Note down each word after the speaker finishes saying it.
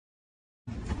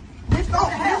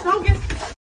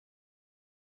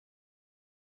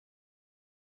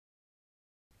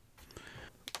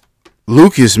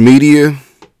Lucas Media.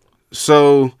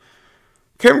 So,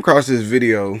 came across this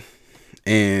video,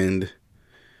 and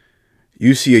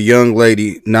you see a young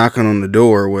lady knocking on the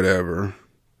door or whatever,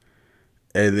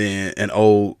 and then an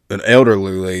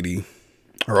elderly lady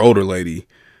or older lady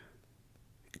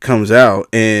comes out,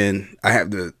 and I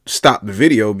have to stop the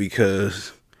video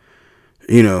because,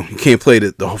 you know, you can't play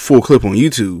the full clip on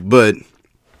YouTube. But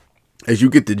as you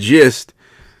get the gist,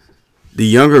 the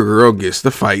younger girl gets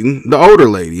to fighting the older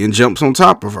lady and jumps on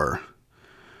top of her.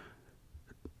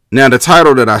 Now, the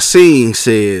title that I seen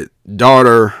said,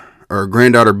 daughter or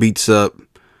granddaughter beats up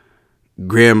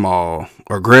grandma,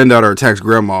 or granddaughter attacks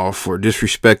grandma for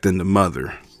disrespecting the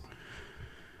mother.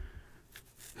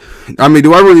 I mean,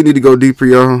 do I really need to go deeper,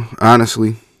 y'all?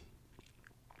 Honestly.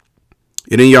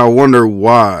 And then y'all wonder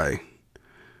why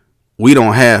we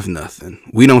don't have nothing.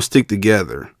 We don't stick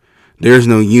together. There's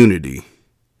no unity.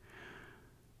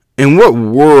 In what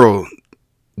world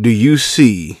do you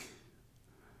see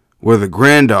where the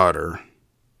granddaughter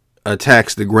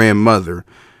attacks the grandmother?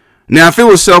 Now, if it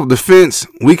was self-defense,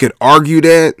 we could argue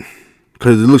that,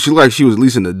 because it looks like she was at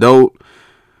least an adult.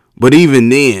 But even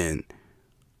then,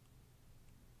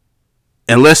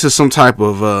 unless it's some type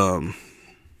of,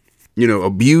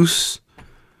 abuse,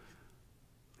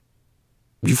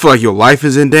 you feel like your life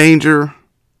is in danger,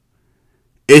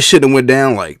 it shouldn't have went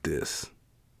down like this.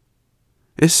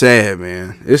 It's sad,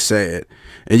 man. It's sad.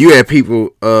 And you had people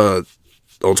on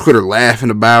Twitter laughing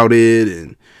about it,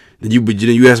 and then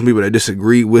you had some people that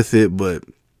disagreed with it, but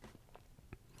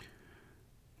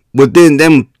within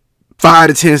them 5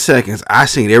 to 10 seconds, I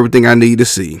seen everything I need to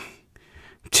see.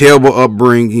 Terrible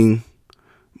upbringing,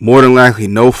 more than likely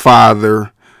no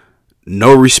father,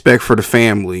 no respect for the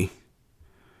family,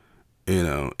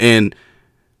 and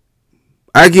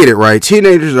I get it, right?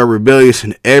 Teenagers are rebellious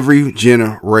in every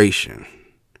generation.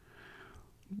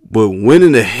 But when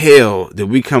in the hell did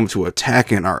we come to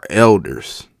attacking our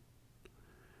elders?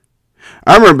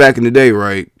 I remember back in the day,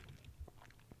 right?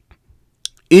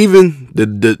 Even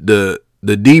the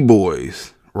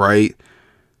D-boys, right,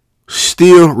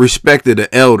 still respected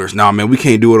the elders. Nah, man, we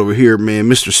can't do it over here, man.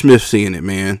 Mr. Smith seeing it,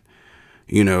 man.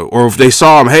 Or if they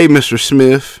saw him, hey, Mr.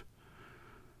 Smith.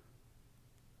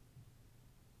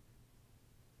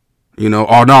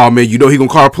 Oh no, man, he gonna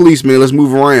call the police, man. Let's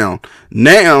move around.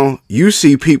 Now you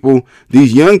see people,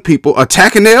 these young people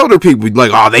attacking the elder people. Like,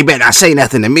 oh, they better not say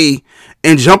nothing to me,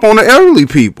 and jump on the elderly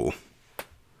people.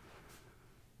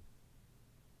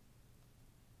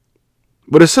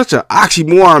 But it's such an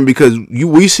oxymoron, because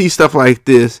we see stuff like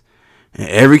this in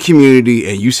every community,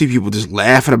 and you see people just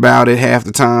laughing about it half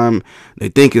the time. They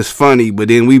think it's funny, but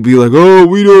then we be like, oh,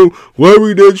 why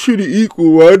we not treated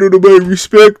equal? Why don't nobody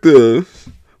respect us?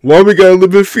 Why we gotta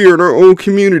live in fear in our own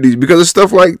communities? Because of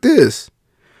stuff like this.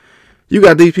 You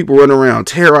got these people running around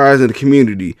terrorizing the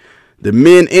community, the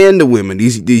men and the women,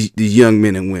 these young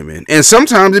men and women. And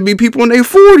sometimes it be people in their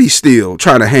 40s still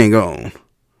trying to hang on.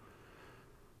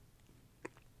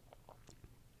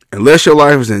 Unless your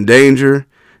life is in danger,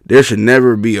 there should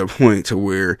never be a point to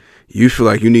where you feel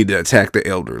like you need to attack the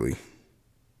elderly.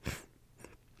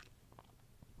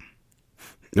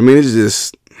 I mean, it's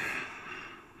just...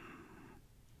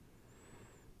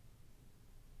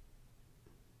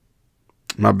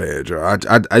 My bad, y'all.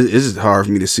 It's just hard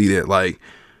for me to see that. Like,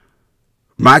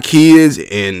 my kids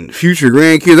and future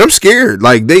grandkids, I'm scared.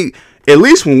 Like, at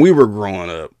least when we were growing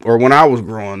up, or when I was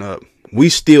growing up, we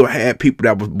still had people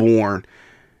that was born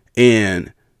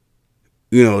in,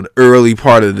 the early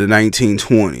part of the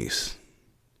 1920s.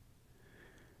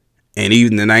 And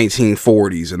even the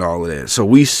 1940s and all of that. So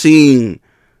we seen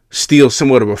still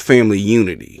somewhat of a family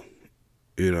unity.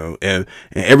 And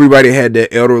everybody had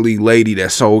that elderly lady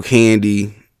that sold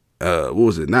candy. What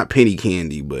was it? Not penny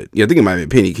candy, but yeah, I think it might have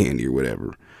been penny candy or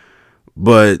whatever.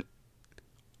 But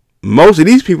most of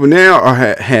these people now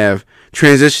have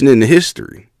transitioned into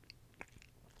history.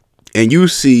 And you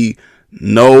see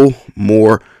no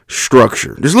more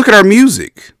structure. Just look at our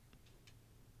music.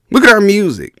 Look at our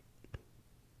music.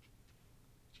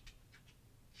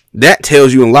 That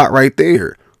tells you a lot right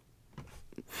there.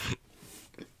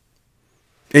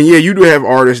 And yeah, you do have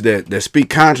artists that speak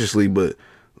consciously, but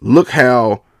look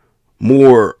how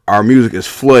more our music is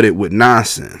flooded with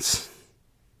nonsense.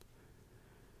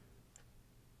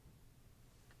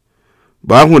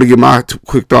 But I want to give my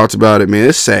quick thoughts about it, man.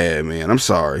 It's sad, man. I'm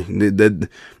sorry. And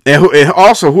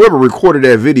also, whoever recorded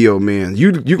that video, man,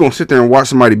 you going to sit there and watch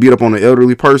somebody beat up on an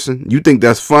elderly person? You think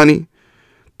that's funny?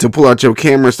 To pull out your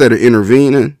camera instead of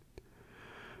intervening?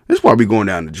 It's probably going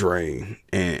down the drain.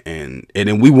 And and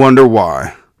then we wonder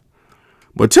why.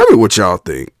 But tell me what y'all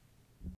think.